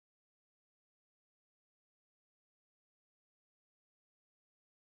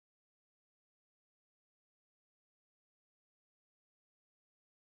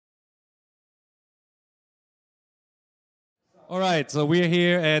All right, so we're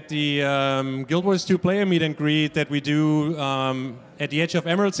here at the Guild Wars 2 player meet and greet that we do at the edge of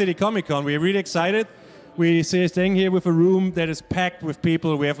Emerald City Comicon. We're really excited. We're staying here with a room that is packed with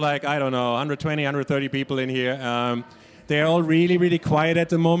people. We have like, I don't know, 120, 130 people in here. They're all really, really quiet at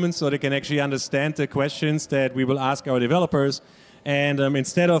the moment, so they can actually understand the questions that we will ask our developers. And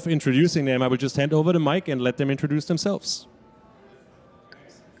instead of introducing them, I will just hand over the mic and let them introduce themselves.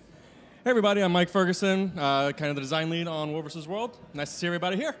 Hey everybody, I'm Mike Ferguson, kind of the design lead on War vs. World. Nice to see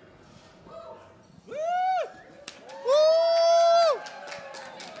everybody here. Woo!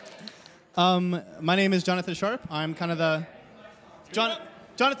 Woo! My name is Jonathan Sharp. I'm kind of the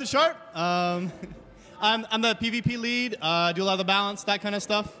Jonathan Sharp. I'm the PvP lead. Do a lot of the balance, that kind of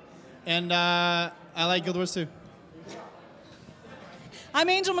stuff, and I like Guild Wars 2. I'm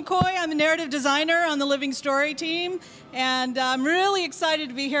Angel McCoy. I'm the narrative designer on the Living Story team, and I'm really excited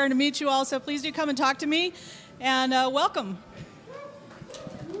to be here and to meet you all, so please do come and talk to me, and welcome.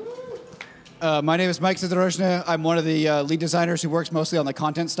 My name is Mike Sidorozhny. I'm one of the lead designers who works mostly on the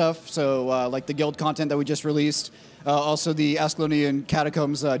content stuff, so like the guild content that we just released, also the Ascalonian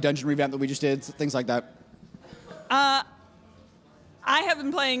Catacombs dungeon revamp that we just did, things like that. I have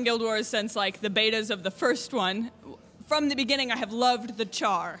been playing Guild Wars since like the betas of the first one. From the beginning, I have loved the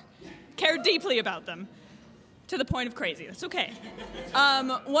Char, cared deeply about them, to the point of crazy. That's okay.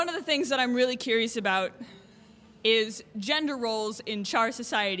 One of the things that I'm really curious about is gender roles in Char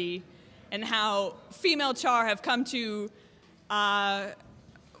society and how female Char have come to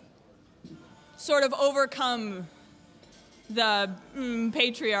sort of overcome the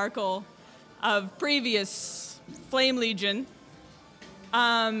patriarchal of previous Flame Legion.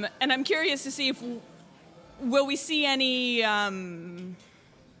 And I'm curious to see if will we see any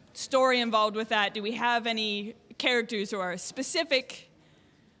story involved with that? Do we have any characters who are specific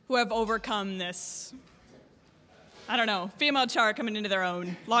who have overcome this, I don't know, female Char coming into their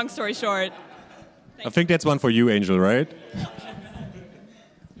own? Long story short. I think that's one for you, Angel, right?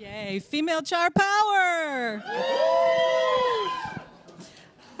 Yay, female Char power!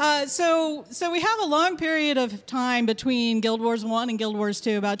 So we have a long period of time between Guild Wars 1 and Guild Wars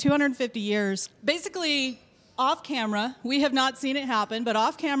 2, about 250 years. Basically, off camera, we have not seen it happen, but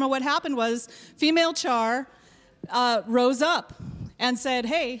off camera what happened was female Char rose up and said,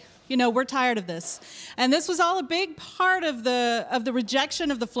 hey, you know, we're tired of this. And this was all a big part of the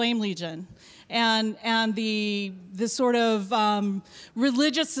rejection of the Flame Legion and the sort of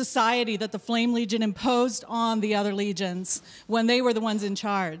religious society that the Flame Legion imposed on the other legions when they were the ones in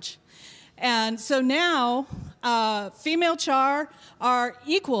charge. And so now, female Char are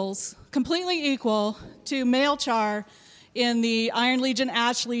equals, completely equal to male Char in the Iron Legion,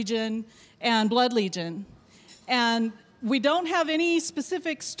 Ash Legion, and Blood Legion. And we don't have any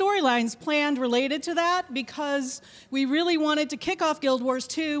specific storylines planned related to that because we really wanted to kick off Guild Wars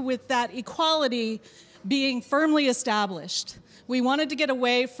 2 with that equality being firmly established. We wanted to get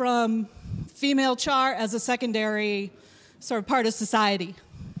away from female Char as a secondary sort of part of society.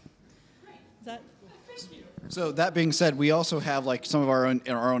 So that being said, we also have like some of our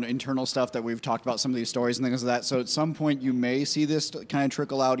own internal stuff that we've talked about, some of these stories and things like that. So at some point you may see this kind of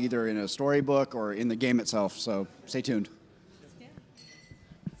trickle out either in a storybook or in the game itself. So stay tuned. Yeah.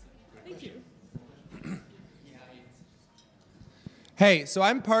 Thank you. Hey, so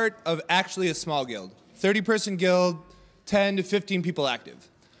I'm part of actually a small guild, 30-person guild, 10 to 15 people active.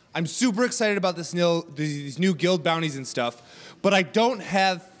 I'm super excited about these new guild bounties and stuff, but I don't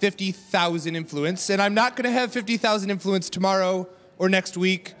have 50,000 influence, and I'm not going to have 50,000 influence tomorrow or next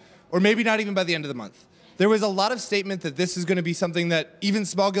week, or maybe not even by the end of the month. There was a lot of statement that this is going to be something that even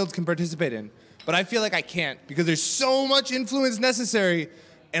small guilds can participate in, but I feel like I can't because there's so much influence necessary,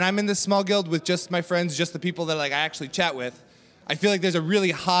 and I'm in this small guild with just my friends, just the people that like I actually chat with. I feel like there's a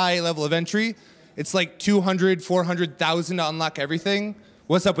really high level of entry. It's like 200, 400,000 to unlock everything.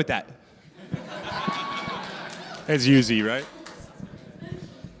 What's up with that? It's easy, right?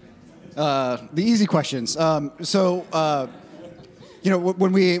 The easy questions. You know,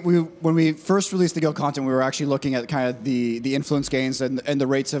 when we first released the guild content, we were actually looking at kind of the influence gains and the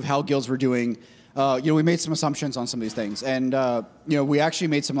rates of how guilds were doing. You know, we made some assumptions on some of these things, and you know, we actually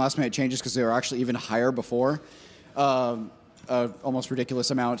made some last-minute changes because they were actually even higher before. Almost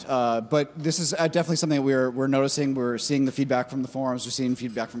ridiculous amount, but this is definitely something that we're noticing. We're seeing the feedback from the forums. We're seeing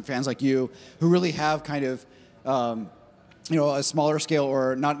feedback from fans like you who really have kind of a smaller scale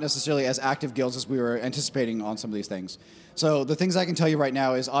or not necessarily as active guilds as we were anticipating on some of these things. So the things I can tell you right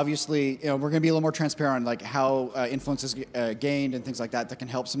now is obviously, we're going to be a little more transparent on like how influence is gained and things like that can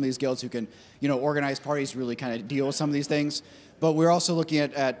help some of these guilds who can, organize parties, really kind of deal with some of these things. But we're also looking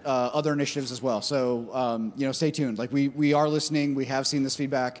at other initiatives as well. So, stay tuned. Like we are listening. We have seen this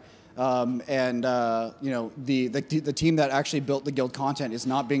feedback. The team that actually built the guild content is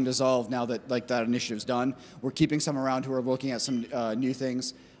not being dissolved now that that initiative's done. We're keeping some around who are looking at some new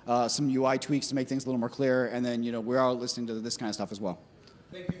things, some UI tweaks to make things a little more clear, and then we are listening to this kind of stuff as well.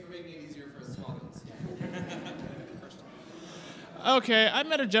 Thank you for making it easier for us small guilds. Okay, I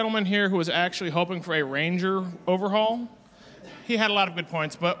met a gentleman here who was actually hoping for a Ranger overhaul. He had a lot of good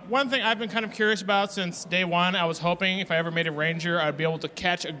points, but one thing I've been kind of curious about since day one, I was hoping if I ever made a Ranger, I'd be able to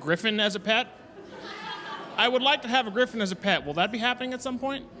catch a Griffin as a pet. I would like to have a Griffin as a pet. Will that be happening at some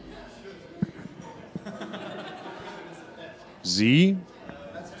point? Z?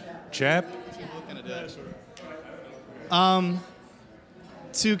 Chap?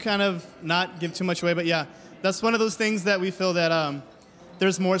 To kind of not give too much away, but yeah, that's one of those things that we feel that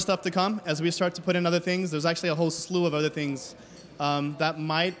there's more stuff to come as we start to put in other things. There's actually a whole slew of other things that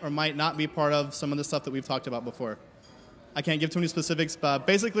might or might not be part of some of the stuff that we've talked about before. I can't give too many specifics, but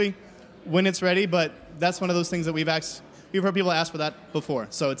basically when it's ready, but that's one of those things that we've heard people ask for that before.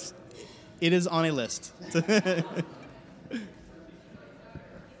 So it is on a list.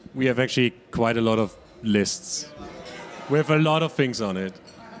 We have actually quite a lot of lists. We have a lot of things on it.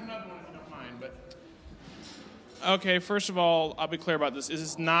 I have another one if you don't mind, but... Okay, first of all, I'll be clear about this. This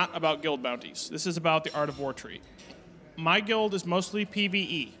is not about guild bounties. This is about the Art of War tree. My guild is mostly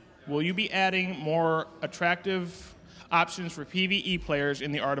PvE. Will you be adding more attractive options for PvE players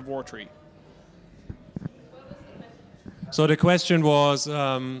in the Art of War tree? So the question was,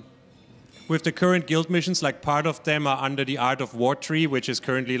 with the current guild missions, like part of them are under the Art of War tree, which is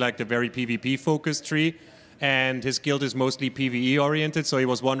currently like the very PvP-focused tree, and his guild is mostly PvE-oriented, so he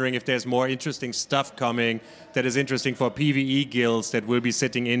was wondering if there's more interesting stuff coming that is interesting for PvE guilds that will be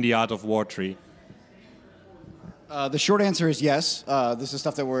sitting in the Art of War tree. The short answer is yes. This is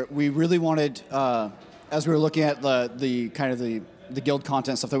stuff that we really wanted, as we were looking at the guild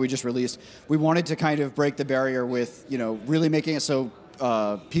content stuff that we just released, we wanted to kind of break the barrier with, really making it so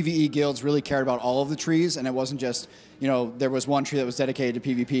PvE guilds really cared about all of the trees, and it wasn't just, there was one tree that was dedicated to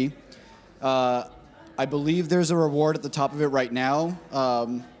PvP. I believe there's a reward at the top of it right now,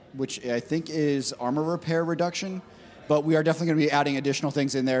 which I think is armor repair reduction. But we are definitely going to be adding additional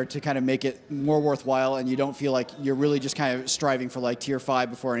things in there to kind of make it more worthwhile, and you don't feel like you're really just kind of striving for like tier 5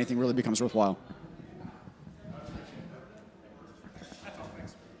 before anything really becomes worthwhile.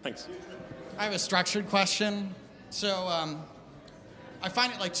 Thanks. I have a structured question. So I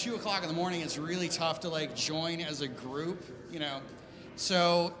find it like 2 o'clock in the morning, it's really tough to like join as a group,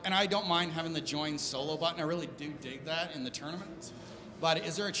 So, and I don't mind having the join solo button. I really do dig that in the tournaments. But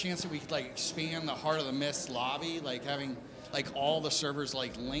is there a chance that we could like expand the Heart of the Mist lobby, like having like all the servers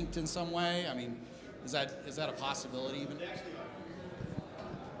like linked in some way? I mean, is that a possibility even?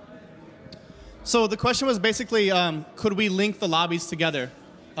 So the question was basically, could we link the lobbies together?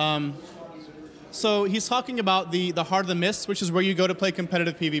 So he's talking about the Heart of the Mist, which is where you go to play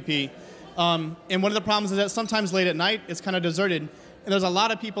competitive PvP. And one of the problems is that sometimes late at night, it's kind of deserted. And there's a lot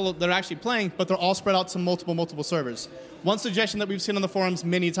of people that are actually playing, but they're all spread out to multiple servers. One suggestion that we've seen on the forums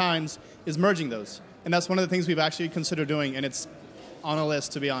many times is merging those. And that's one of the things we've actually considered doing, and it's on a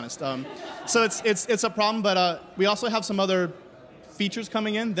list, to be honest. So it's a problem, but we also have some other features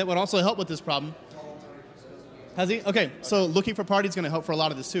coming in that would also help with this problem. Has he? Okay, so looking for party is going to help for a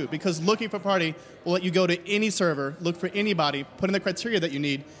lot of this too, because looking for party will let you go to any server, look for anybody, put in the criteria that you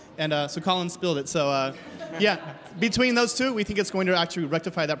need, and so Colin spilled it. So yeah, between those two, we think it's going to actually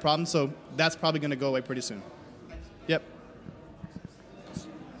rectify that problem, so that's probably going to go away pretty soon. Yep.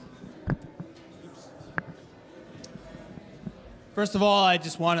 First of all, I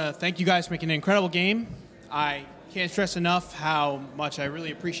just want to thank you guys for making an incredible game. I can't stress enough how much I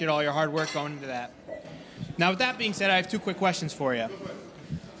really appreciate all your hard work going into that. Now, with that being said, I have 2 quick questions for you.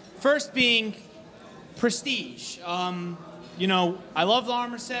 First being prestige. I love the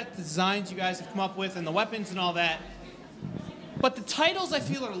armor set, the designs you guys have come up with, and the weapons and all that. But the titles, I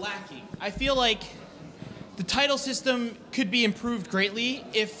feel, are lacking. I feel like the title system could be improved greatly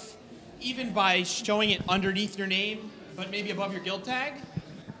if, even by showing it underneath your name, but maybe above your guild tag.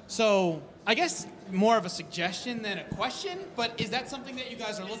 So, I guess more of a suggestion than a question, but is that something that you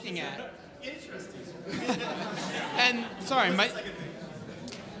guys are looking at? Interesting. And, sorry,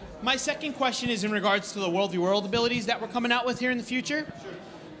 my second question is in regards to the World v. World abilities that we're coming out with here in the future.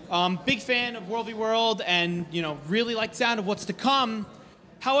 Big fan of World v. World, and really like the sound of what's to come.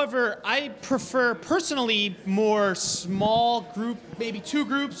 However, I prefer personally more small group, maybe 2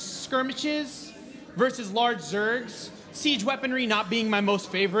 groups skirmishes versus large zergs. Siege weaponry not being my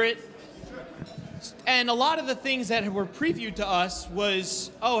most favorite. And a lot of the things that were previewed to us was,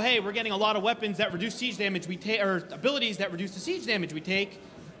 oh hey, we're getting a lot of weapons that reduce siege damage we take, or abilities that reduce the siege damage we take,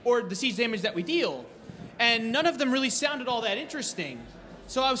 or the siege damage that we deal. And none of them really sounded all that interesting.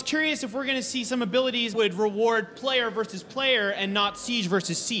 So I was curious if we're going to see some abilities would reward player versus player and not siege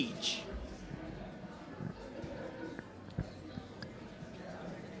versus siege.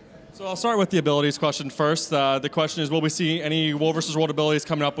 So I'll start with the abilities question first. The question is, will we see any World vs. World abilities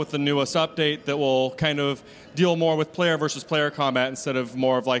coming up with the newest update that will kind of deal more with player versus player combat instead of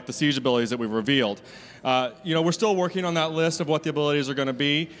more of like the siege abilities that we've revealed? We're still working on that list of what the abilities are going to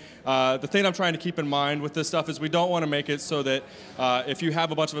be. The thing I'm trying to keep in mind with this stuff is we don't want to make it so that if you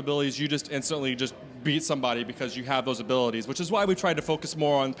have a bunch of abilities, you just instantly just beat somebody because you have those abilities, which is why we tried to focus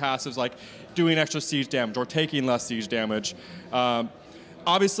more on passives like doing extra siege damage or taking less siege damage.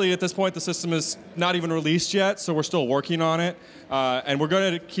 Obviously, at this point, the system is not even released yet, so we're still working on it, and we're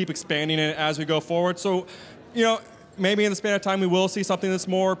going to keep expanding it as we go forward. So, maybe in the span of time we will see something that's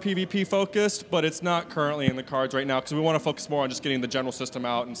more PvP focused, but it's not currently in the cards right now because we want to focus more on just getting the general system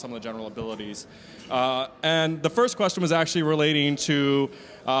out and some of the general abilities. And the first question was actually relating to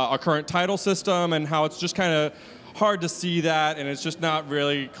our current title system and how it's just kind of hard to see that, and it's just not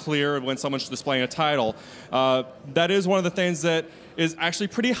really clear when someone's displaying a title. That is one of the things that is actually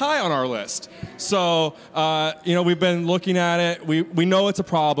pretty high on our list. So, we've been looking at it. We know it's a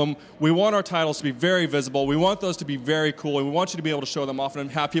problem. We want our titles to be very visible. We want those to be very cool. And we want you to be able to show them off and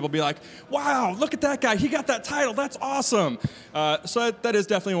have people be like, wow, look at that guy. He got that title. That's awesome. So that is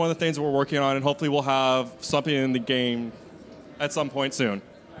definitely one of the things that we're working on, and hopefully we'll have something in the game at some point soon.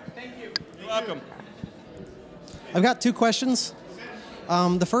 Thank you. You're welcome. I've got 2 questions.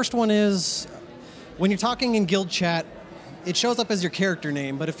 The first one is, when you're talking in guild chat, it shows up as your character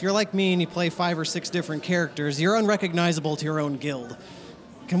name, but if you're like me and you play 5 or 6 different characters, you're unrecognizable to your own guild.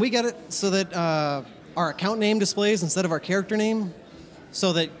 Can we get it so that our account name displays instead of our character name,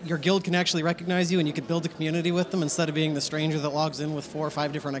 so that your guild can actually recognize you and you can build a community with them instead of being the stranger that logs in with 4 or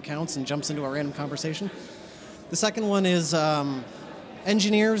 5 different accounts and jumps into a random conversation? The second one is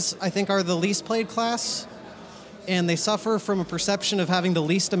engineers, I think, are the least played class, and they suffer from a perception of having the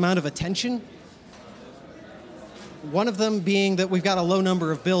least amount of attention. One of them being that we've got a low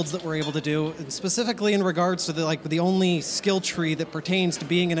number of builds that we're able to do, and specifically in regards to the only skill tree that pertains to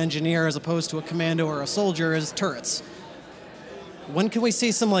being an engineer as opposed to a commando or a soldier is turrets. When can we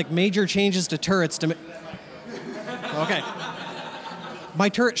see some major changes to turrets to Okay. My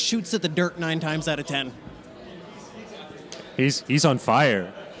turret shoots at the dirt 9 times out of 10. He's on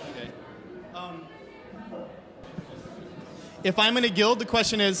fire. If I'm in a guild, the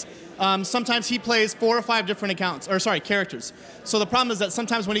question is, sometimes he plays 4 or 5 different characters. So the problem is that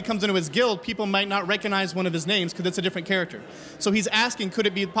sometimes when he comes into his guild, people might not recognize one of his names because it's a different character. So he's asking, could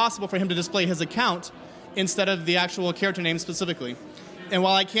it be possible for him to display his account instead of the actual character name specifically? And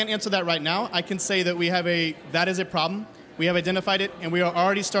while I can't answer that right now, I can say that that is a problem. We have identified it, and we are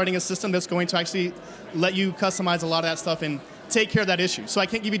already starting a system that's going to actually let you customize a lot of that stuff and take care of that issue. So I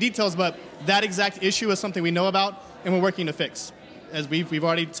can't give you details, but that exact issue is something we know about and we're working to fix. As we've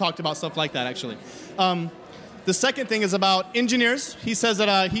already talked about stuff like that, actually. The second thing is about engineers. He says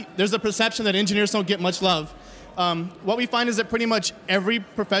that there's a perception that engineers don't get much love. What we find is that pretty much every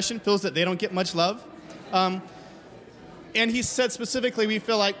profession feels that they don't get much love. And he said specifically, we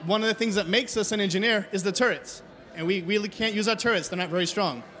feel like one of the things that makes us an engineer is the turrets. And we really can't use our turrets. They're not very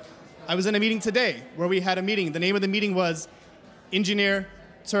strong. I was in a meeting today where we had a meeting. The name of the meeting was Engineer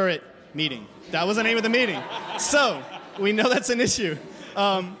Turret Meeting. That was the name of the meeting. So we know that's an issue.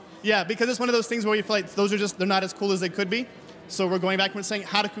 Yeah, because it's one of those things where you feel like they're not as cool as they could be. So we're going back and saying,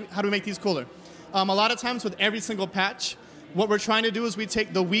 how do we make these cooler? A lot of times with every single patch, what we're trying to do is we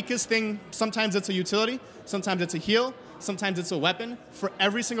take the weakest thing. Sometimes it's a utility, sometimes it's a heal, sometimes it's a weapon for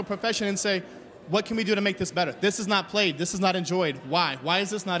every single profession and say, what can we do to make this better? This is not played. This is not enjoyed. Why? Why is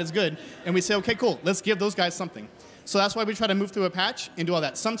this not as good? And we say, okay, cool. Let's give those guys something. So that's why we try to move through a patch and do all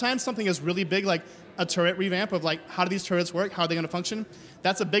that. Sometimes something is really big, like a turret revamp of how do these turrets work? How are they going to function?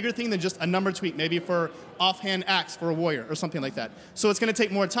 That's a bigger thing than just a number tweak, maybe for offhand axe for a warrior or something like that. So it's going to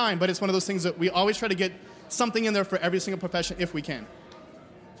take more time, but it's one of those things that we always try to get something in there for every single profession if we can.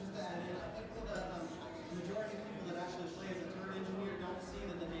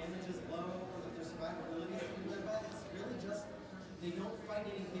 They don't fight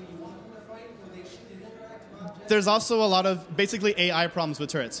There's also a lot of basically AI problems with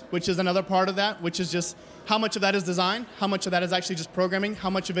turrets, which is another part of that, which is just how much of that is design, how much of that is actually just programming, how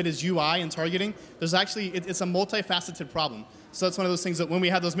much of it is UI and targeting. There's actually, it's a multifaceted problem. So that's one of those things that when we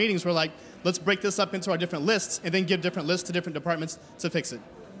have those meetings, we're like, let's break this up into our different lists and then give different lists to different departments to fix it.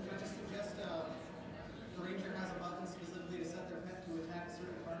 Can I just suggest the ranger has a button specifically to set their pet to attack a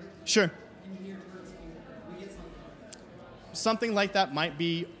certain target? Sure. Engineer turrets, we get something. Something like that might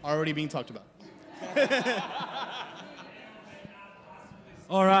be already being talked about.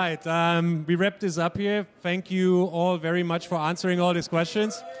 All right, we wrap this up here. Thank you all very much for answering all these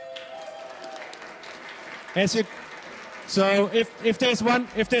questions. So if there's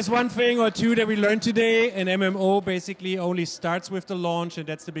one thing or two that we learned today, an MMO basically only starts with the launch, and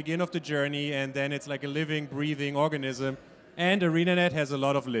that's the beginning of the journey, and then it's like a living, breathing organism. And ArenaNet has a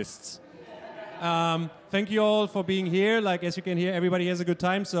lot of lists. Thank you all for being here. Like, as you can hear, everybody has a good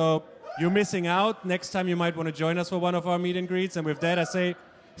time, so you're missing out. Next time you might want to join us for one of our meet and greets. And with that, I say,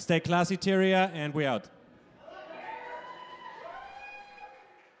 stay classy, Tyria, and we're out.